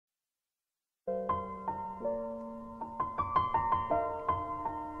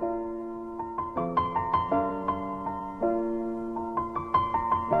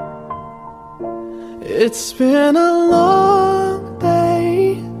It's been a long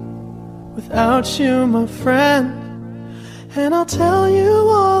day without you, my friend, and I'll tell you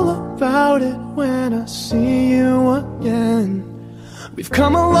all about it when I see you again. We've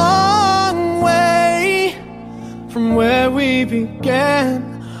come a long way from where we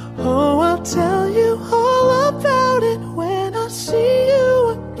began. Oh, I'll tell you all about it when I see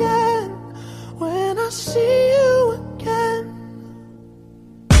you again. When I see you again.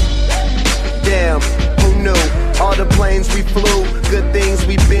 Damn, who knew? All the planes we flew, good things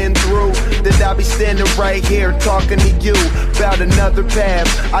we've been through. That I'll be standing right here talking to you about another path.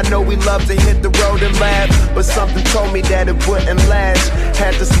 I know we love to hit the road and laugh, but something told me that it wouldn't last.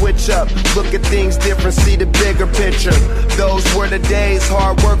 Had to switch up, look at things different, see the bigger picture. Those were the days,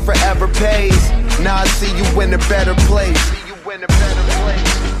 hard work forever pays. Now I see you in a better place.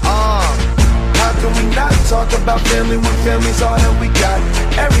 How can we not talk about family when family's all that we got?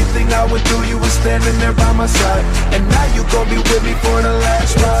 Everything I would do, you were standing there by my side, and now you gon' be with me for the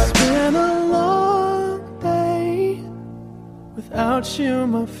last ride. It's been a long day without you,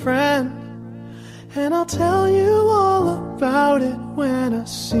 my friend, and I'll tell you all about it when I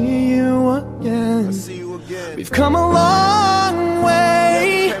see you again. We've come a long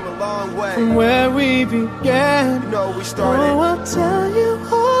way, from where we began. You know we started. Oh, I'll tell you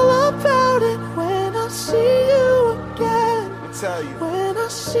all about it when I see you again. I'll tell you. When I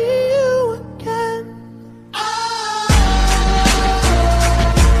see you again.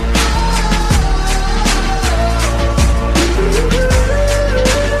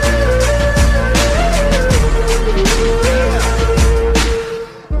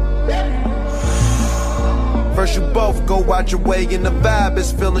 First you both go out your way and the vibe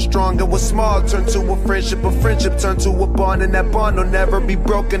is feeling strong. And what's small turn to a friendship turn to a bond, and that bond will never be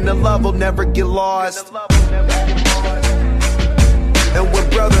broken, the love will never get lost. And when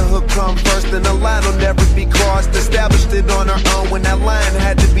brotherhood come first, then the line will never be crossed. Established it on our own when that line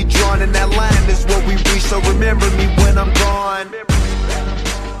had to be drawn, and that line is what we reach. So remember me